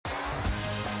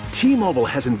T-Mobile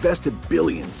has invested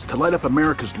billions to light up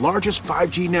America's largest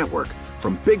 5G network,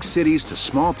 from big cities to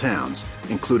small towns,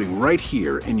 including right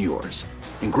here in yours.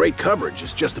 And great coverage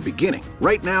is just the beginning.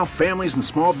 Right now, families and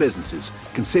small businesses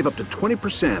can save up to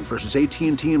 20% versus AT&T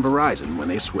and Verizon when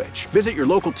they switch. Visit your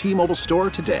local T-Mobile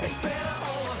store today.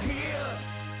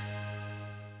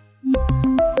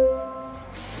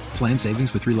 Plan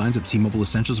savings with 3 lines of T-Mobile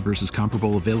Essentials versus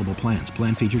comparable available plans.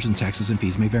 Plan features and taxes and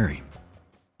fees may vary.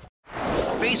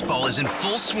 Baseball is in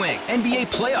full swing. NBA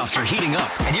playoffs are heating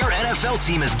up, and your NFL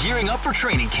team is gearing up for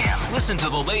training camp. Listen to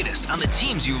the latest on the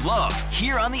teams you love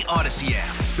here on the Odyssey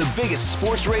app. The biggest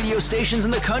sports radio stations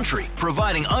in the country,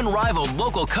 providing unrivaled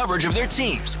local coverage of their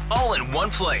teams, all in one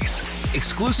place.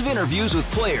 Exclusive interviews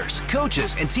with players,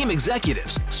 coaches, and team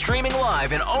executives, streaming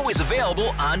live and always available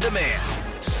on demand.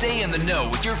 Stay in the know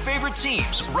with your favorite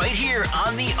teams right here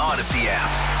on the Odyssey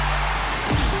app.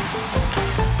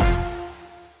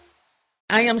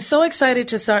 I am so excited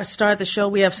to start the show.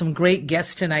 We have some great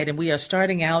guests tonight, and we are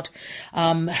starting out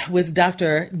with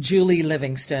Dr. Julie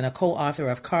Livingston, a co-author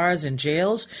of Cars and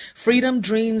Jails, Freedom,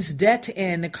 Dreams, Debt,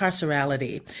 and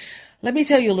Carcerality. Let me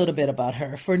tell you a little bit about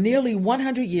her. For nearly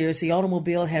 100 years, the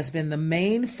automobile has been the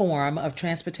main form of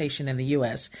transportation in the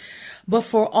U.S. But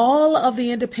for all of the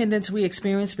independence we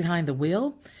experience behind the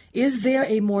wheel, is there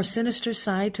a more sinister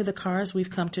side to the cars we've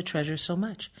come to treasure so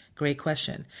much? Great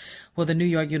question. Well, the New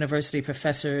York University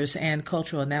professors and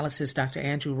cultural analysts Dr.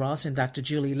 Andrew Ross and Dr.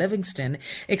 Julie Livingston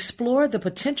explore the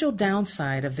potential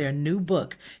downside of their new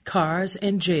book, Cars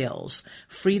and Jails,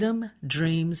 Freedom,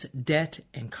 Dreams, Debt,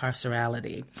 and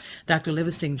Carcerality. Dr.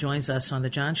 Livingston joins us on the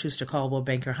John Schuster Coldwell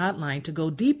Banker Hotline to go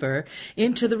deeper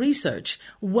into the research.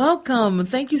 Welcome.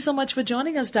 Thank you so much for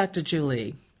joining us, Dr.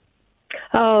 Julie.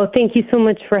 Oh, thank you so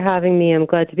much for having me. I'm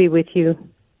glad to be with you.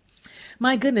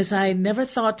 My goodness, I never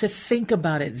thought to think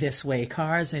about it this way.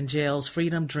 Cars and Jails,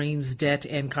 Freedom, Dreams, Debt,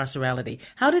 and Carcerality.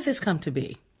 How did this come to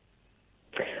be?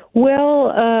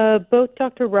 Well, both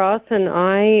Dr. Ross and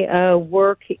I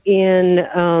work in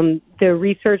the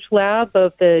research lab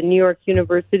of the New York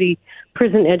University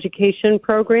Prison Education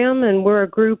Program, and we're a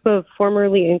group of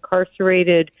formerly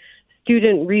incarcerated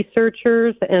student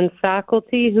researchers and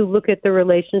faculty who look at the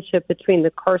relationship between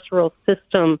the carceral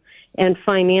system and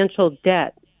financial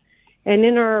debt. And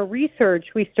in our research,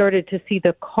 we started to see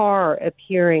the car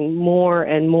appearing more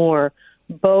and more,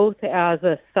 both as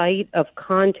a site of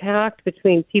contact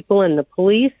between people and the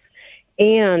police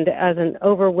and as an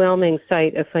overwhelming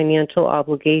site of financial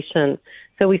obligation.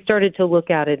 So we started to look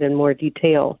at it in more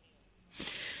detail.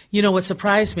 You know, what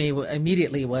surprised me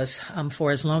immediately was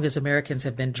for as long as Americans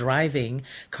have been driving,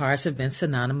 cars have been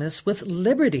synonymous with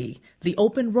liberty, the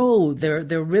open road,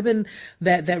 their ribbon,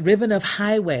 that ribbon of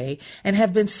highway, and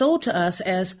have been sold to us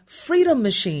as freedom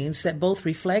machines that both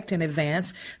reflect and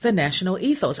advance the national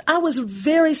ethos. I was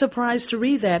very surprised to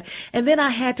read that, and then I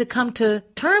had to come to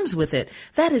terms with it.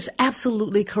 That is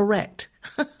absolutely correct.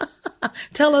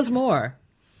 Tell us more.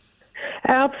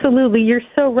 Absolutely. You're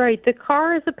so right. The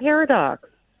car is a paradox.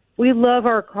 We love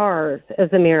our cars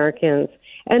as Americans,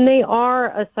 and they are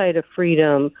a site of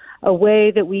freedom, a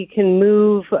way that we can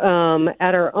move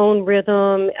at our own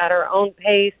rhythm, at our own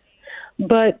pace.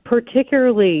 But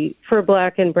particularly for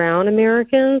Black and Brown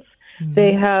Americans,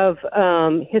 they have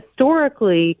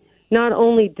historically not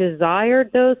only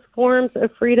desired those forms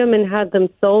of freedom and had them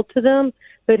sold to them,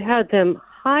 but had them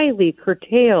highly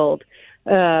curtailed,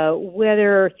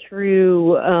 whether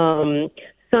through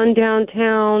sundown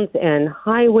towns and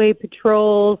highway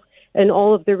patrols and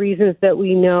all of the reasons that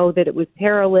we know that it was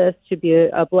perilous to be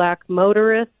a Black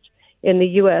motorist in the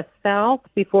U.S. South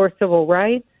before civil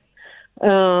rights,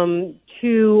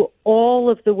 to all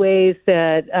of the ways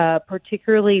that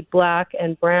particularly Black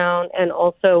and Brown and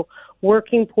also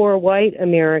working poor white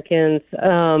Americans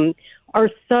are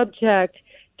subject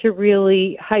to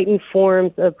really heightened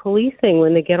forms of policing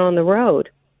when they get on the road.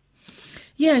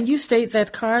 Yeah, and you state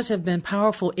that cars have been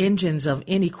powerful engines of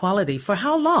inequality. For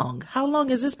how long? How long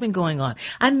has this been going on?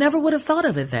 I never would have thought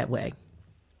of it that way.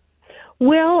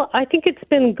 Well, I think it's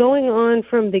been going on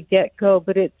from the get-go,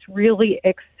 but it's really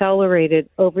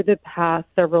accelerated over the past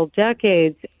several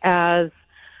decades as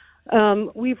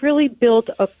we've really built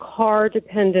a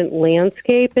car-dependent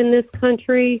landscape in this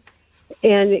country,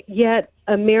 and yet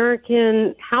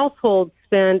American households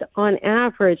spend on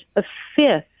average a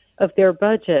fifth of their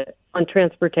budget on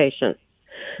transportation.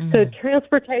 So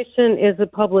transportation is a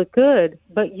public good,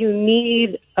 but you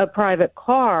need a private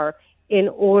car in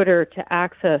order to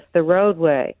access the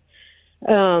roadway.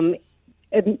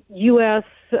 U.S.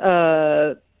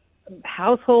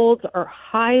 households are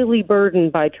highly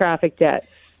burdened by traffic debt.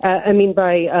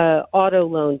 by auto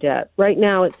loan debt. Right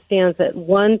now it stands at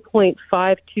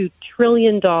 $1.52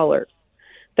 trillion.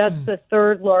 That's the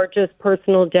third largest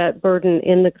personal debt burden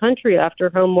in the country after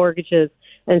home mortgages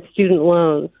and student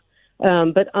loans.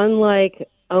 But unlike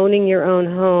owning your own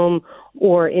home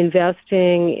or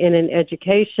investing in an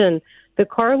education, the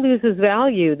car loses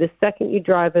value the second you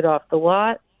drive it off the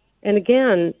lot. And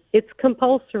again, it's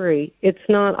compulsory. It's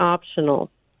not optional.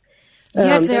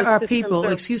 Yet there are people,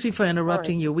 excuse me for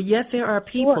interrupting you, yet there are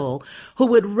people who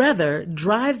would rather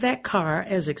drive that car,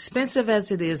 as expensive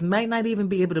as it is, might not even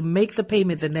be able to make the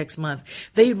payment the next month.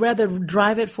 They'd rather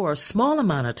drive it for a small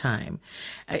amount of time.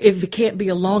 If it can't be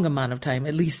a long amount of time,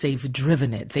 at least they've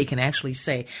driven it. They can actually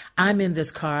say, I'm in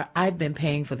this car, I've been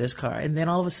paying for this car, and then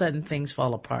all of a sudden things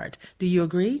fall apart. Do you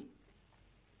agree?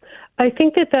 I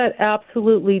think that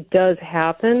absolutely does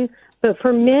happen. But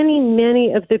for many,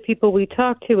 many of the people we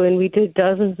talked to, and we did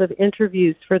dozens of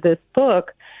interviews for this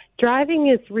book, driving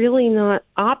is really not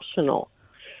optional.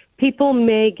 People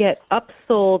may get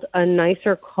upsold a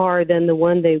nicer car than the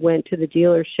one they went to the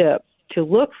dealership to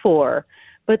look for,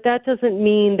 but that doesn't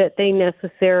mean that they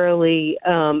necessarily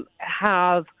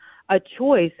have a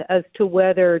choice as to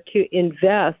whether to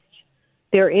invest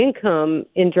their income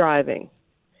in driving.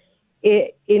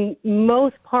 In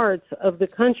most parts of the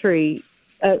country,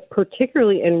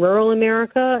 particularly in rural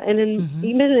America and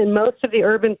even in most of the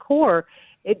urban core,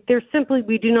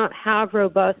 we do not have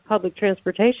robust public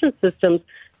transportation systems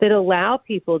that allow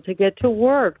people to get to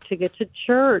work, to get to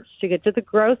church, to get to the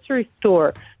grocery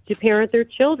store, to parent their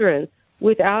children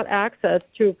without access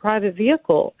to a private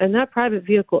vehicle. And that private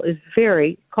vehicle is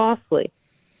very costly.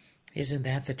 Isn't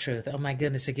that the truth? Oh, my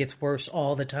goodness, it gets worse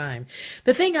all the time.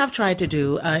 The thing I've tried to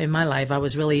do in my life, I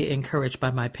was really encouraged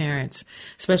by my parents,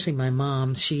 especially my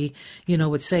mom. She,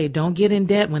 would say, don't get in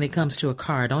debt when it comes to a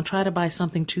car. Don't try to buy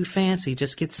something too fancy.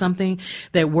 Just get something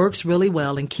that works really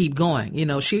well and keep going.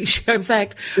 She in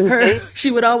fact,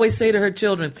 she would always say to her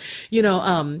children,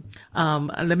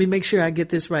 let me make sure I get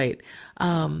this right.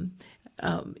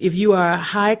 If you are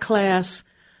high class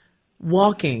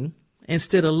walking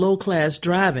instead of low class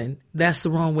driving, that's the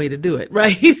wrong way to do it,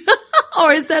 right?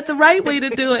 Or is that the right way to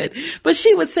do it? But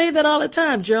she would say that all the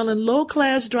time, Geraldine, low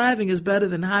class driving is better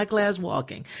than high class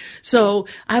walking. So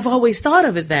I've always thought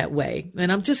of it that way.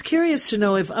 And I'm just curious to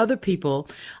know if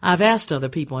I've asked other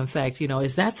people, in fact,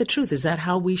 is that the truth? Is that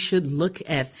how we should look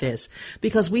at this?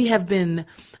 Because we have been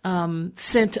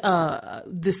sent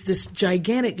this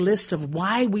gigantic list of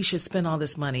why we should spend all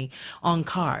this money on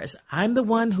cars. I'm the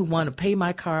one who want to pay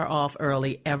my car off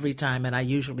early every time, and I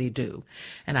usually do.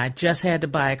 And I just had to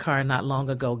buy a car not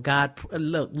long ago. God,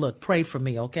 look, pray for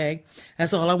me, okay?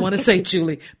 That's all I want to say,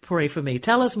 Julie. Pray for me.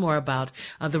 Tell us more about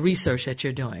the research that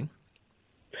you're doing.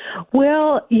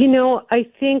 Well, I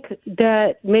think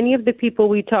that many of the people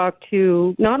we talked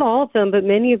to, not all of them, but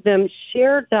many of them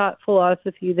shared that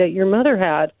philosophy that your mother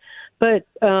had. But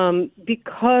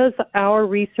because our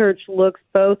research looks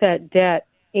both at debt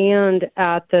and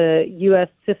at the U.S.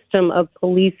 system of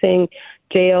policing,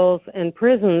 jails, and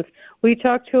prisons, we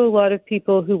talked to a lot of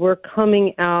people who were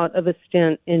coming out of a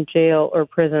stint in jail or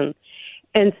prison.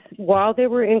 And while they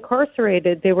were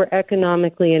incarcerated, they were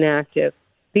economically inactive.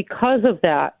 Because of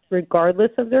that, regardless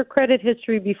of their credit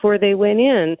history before they went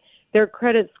in, their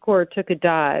credit score took a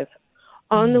dive.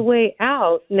 On the way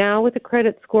out, now with a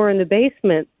credit score in the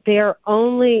basement, they are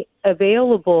only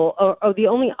available, or the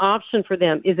only option for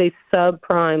them is a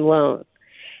subprime loan.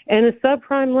 And a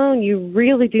subprime loan, you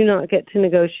really do not get to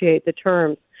negotiate the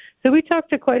terms. So we talked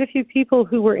to quite a few people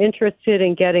who were interested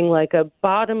in getting like a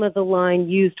bottom-of-the-line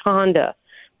used Honda.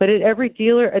 But at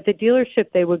the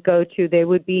dealership they would go to, they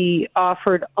would be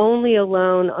offered only a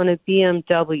loan on a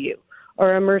BMW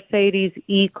or a Mercedes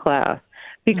E-Class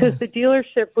because the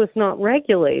dealership was not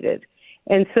regulated.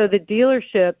 And so the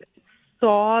dealership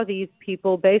saw these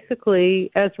people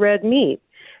basically as red meat.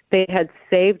 They had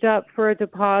saved up for a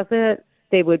deposit.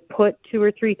 They would put $2,000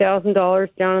 or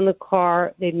 $3,000 down in the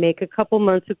car. They'd make a couple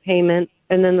months of payment,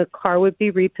 and then the car would be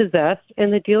repossessed,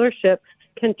 and the dealership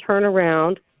can turn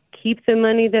around, keep the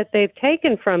money that they've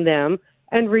taken from them,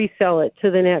 and resell it to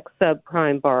the next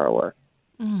subprime borrower.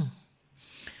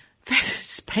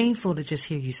 It's painful to just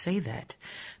hear you say that,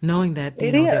 knowing that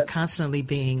they're constantly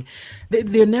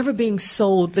they're never being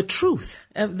sold the truth.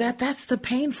 That's the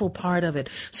painful part of it.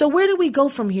 So where do we go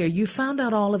from here? You found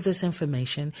out all of this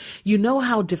information. You know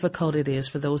how difficult it is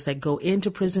for those that go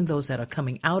into prison, those that are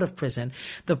coming out of prison.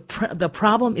 The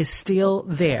problem is still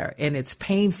there, and it's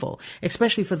painful,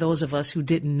 especially for those of us who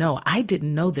didn't know. I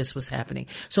didn't know this was happening.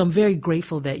 So I'm very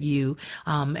grateful that you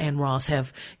and Ross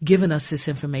have given us this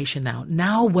information now.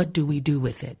 Now what do we do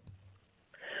with it?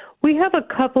 We have a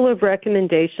couple of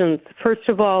recommendations. First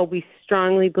of all, we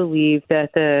strongly believe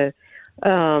that the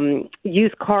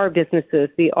used car businesses,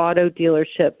 the auto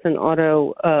dealerships and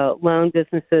auto loan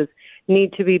businesses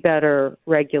need to be better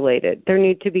regulated. There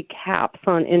need to be caps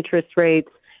on interest rates,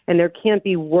 and there can't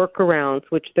be workarounds,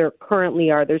 which there currently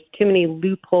are. There's too many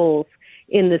loopholes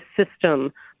in the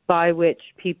system by which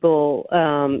people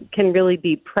can really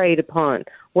be preyed upon,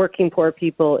 working poor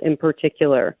people in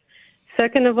particular.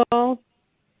 Second of all,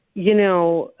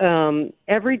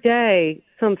 every day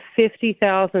some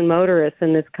 50,000 motorists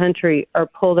in this country are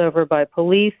pulled over by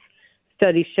police.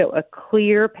 Studies show a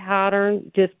clear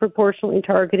pattern disproportionately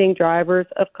targeting drivers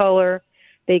of color.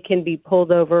 They can be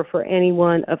pulled over for any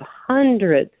one of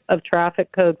hundreds of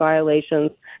traffic code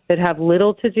violations that have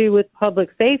little to do with public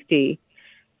safety.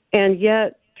 And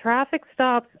yet traffic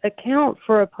stops account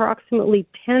for approximately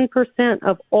 10%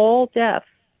 of all deaths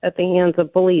at the hands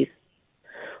of police.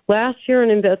 Last year, an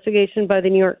investigation by the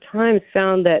New York Times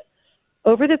found that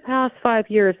over the past 5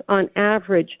 years, on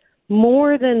average,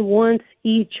 more than once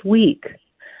each week,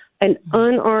 an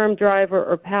unarmed driver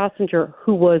or passenger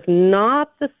who was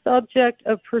not the subject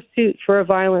of pursuit for a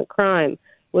violent crime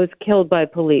was killed by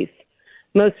police.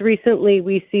 Most recently,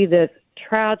 we see this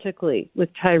tragically with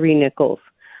Tyree Nichols.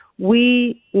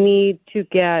 We need to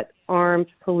get armed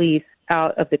police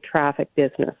out of the traffic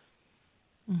business.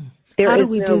 How do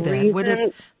we do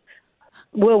that?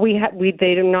 Well,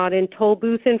 they are not in toll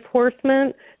booth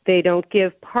enforcement. They don't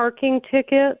give parking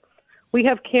tickets. We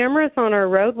have cameras on our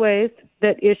roadways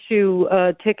that issue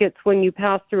tickets when you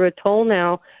pass through a toll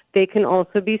now. They can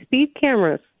also be speed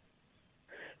cameras.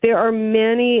 There are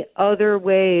many other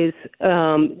ways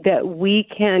that we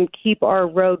can keep our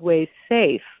roadways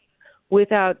safe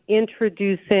without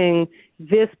introducing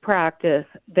this practice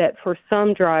that for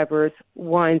some drivers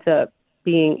winds up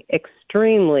being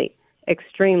extremely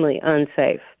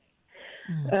unsafe.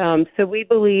 So we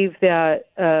believe that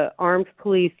armed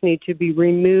police need to be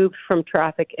removed from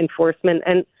traffic enforcement.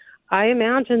 And I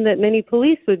imagine that many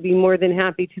police would be more than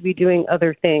happy to be doing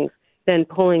other things than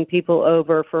pulling people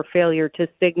over for failure to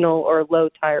signal or low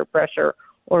tire pressure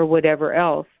or whatever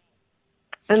else.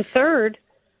 And third,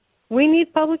 we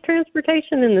need public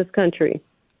transportation in this country.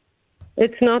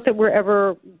 It's not that we're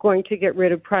ever going to get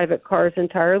rid of private cars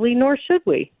entirely, nor should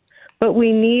we. But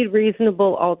we need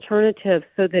reasonable alternatives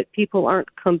so that people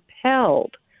aren't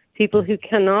compelled. People who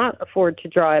cannot afford to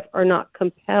drive are not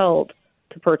compelled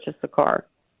to purchase a car.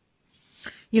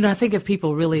 I think if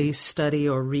people really study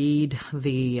or read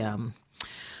the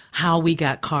how we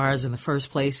got cars in the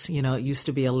first place, it used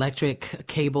to be electric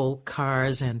cable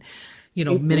cars and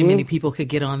many people could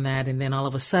get on that. And then all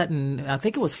of a sudden, I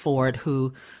think it was Ford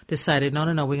who decided, no,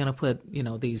 we're going to put,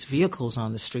 these vehicles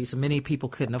on the streets. And many people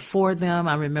couldn't afford them.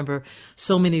 I remember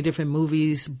so many different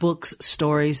movies, books,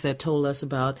 stories that told us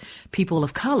about people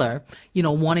of color,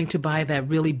 wanting to buy that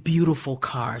really beautiful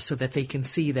car so that they can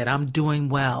see that I'm doing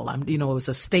well. It was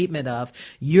a statement of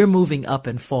you're moving up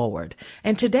and forward.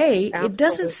 And today, Absolutely. It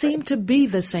doesn't seem to be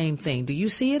the same thing. Do you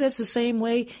see it as the same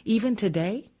way even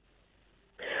today?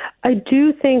 I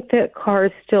do think that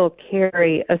cars still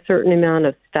carry a certain amount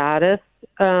of status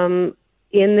in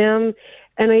them,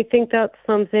 and I think that's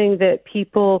something that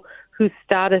people whose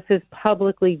status is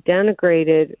publicly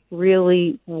denigrated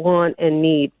really want and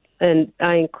need. And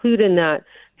I include in that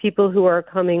people who are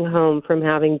coming home from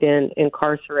having been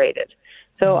incarcerated.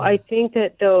 So I think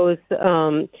that those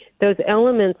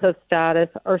elements of status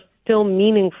are still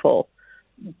meaningful.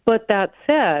 But that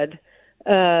said,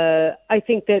 I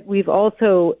think that we've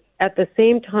also at the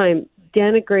same time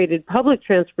denigrated public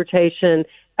transportation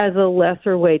as a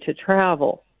lesser way to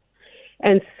travel.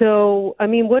 And so,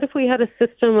 what if we had a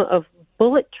system of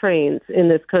bullet trains in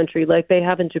this country like they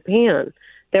have in Japan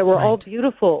that were all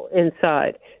beautiful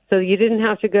inside? So you didn't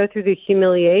have to go through the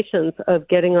humiliations of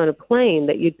getting on a plane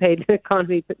that you'd paid an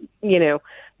economy,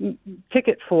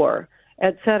 ticket for,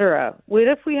 et cetera. What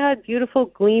if we had beautiful,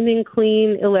 gleaming,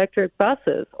 clean electric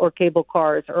buses or cable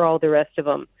cars or all the rest of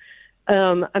them?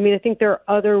 I think there are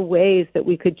other ways that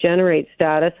we could generate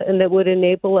status and that would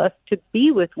enable us to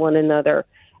be with one another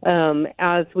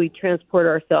as we transport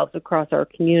ourselves across our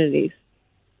communities.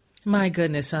 My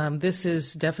goodness, this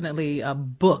is definitely a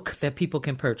book that people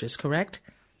can purchase, correct?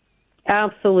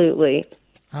 Absolutely.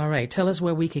 All right. Tell us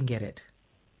where we can get it.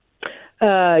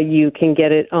 You can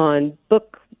get it on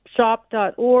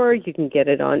bookshop.org. You can get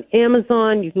it on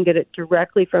Amazon. You can get it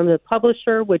directly from the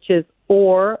publisher, which is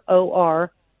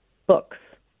OR Books.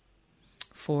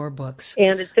 4 books.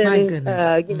 And it's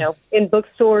in, in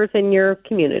bookstores in your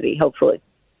community, hopefully.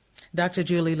 Dr.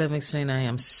 Julie Livingston, I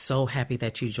am so happy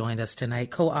that you joined us tonight.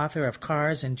 Co-author of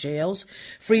Cars and Jails,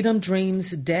 Freedom,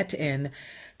 Dreams, Debt, and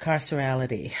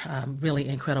Carcerality. Really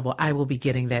incredible. I will be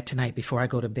getting that tonight before I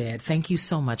go to bed. Thank you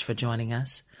so much for joining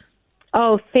us.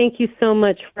 Oh, thank you so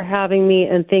much for having me,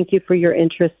 and thank you for your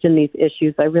interest in these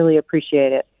issues. I really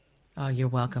appreciate it. Oh, you're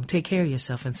welcome. Take care of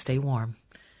yourself and stay warm.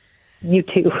 You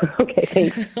too. Okay,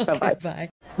 thanks. Okay, bye-bye. bye.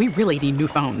 We really need new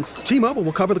phones. T-Mobile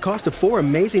will cover the cost of 4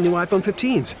 amazing new iPhone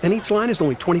 15s, and each line is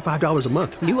only $25 a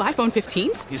month. New iPhone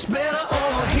 15s? It's better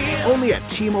over here. Only at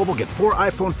T-Mobile, get 4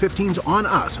 iPhone 15s on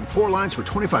us and 4 lines for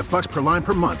 $25 per line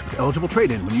per month with eligible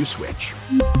trade-in when you switch.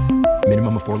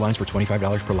 Minimum of 4 lines for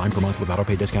 $25 per line per month with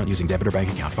autopay discount using debit or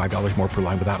bank account. $5 more per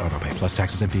line without autopay, plus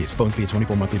taxes and fees. Phone fee at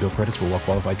 24 monthly bill credits for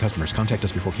well-qualified customers. Contact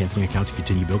us before canceling account to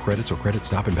continue bill credits or credit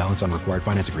stop and balance on required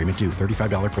finance agreement due.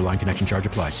 $35 per line connection charge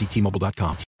applies. See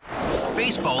T-Mobile.com.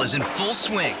 Baseball is in full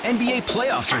swing. NBA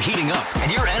playoffs are heating up,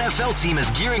 and your NFL team is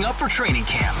gearing up for training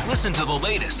camp. Listen to the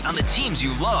latest on the teams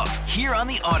you love here on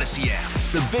the Odyssey app.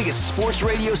 The biggest sports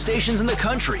radio stations in the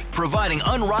country, providing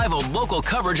unrivaled local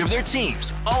coverage of their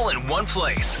teams, all in one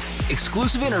place.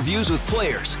 Exclusive interviews with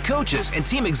players, coaches, and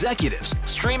team executives,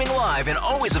 streaming live and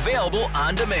always available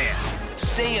on demand.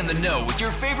 Stay in the know with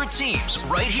your favorite teams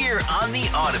right here on the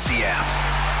Odyssey app.